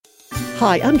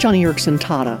Hi, I'm Johnny Erickson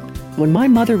Tata. When my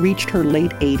mother reached her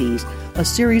late 80s, a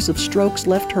series of strokes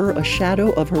left her a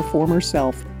shadow of her former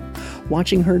self.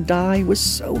 Watching her die was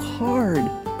so hard.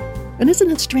 And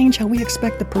isn't it strange how we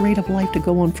expect the parade of life to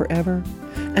go on forever?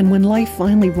 And when life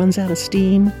finally runs out of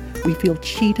steam, we feel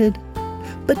cheated.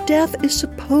 But death is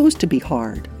supposed to be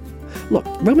hard. Look,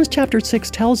 Romans chapter 6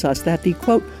 tells us that the,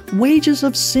 quote, wages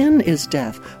of sin is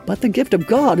death, but the gift of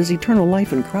God is eternal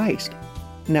life in Christ.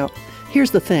 Now,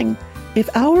 here's the thing. If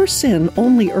our sin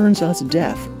only earns us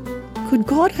death, could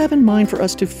God have in mind for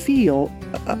us to feel,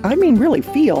 really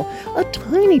feel, a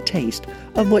tiny taste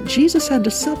of what Jesus had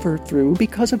to suffer through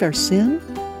because of our sin?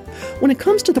 When it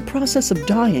comes to the process of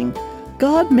dying,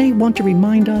 God may want to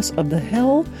remind us of the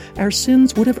hell our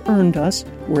sins would have earned us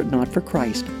were it not for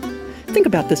Christ. Think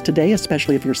about this today,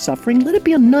 especially if you're suffering. Let it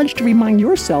be a nudge to remind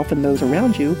yourself and those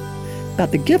around you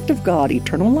about the gift of God,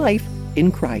 eternal life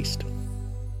in Christ.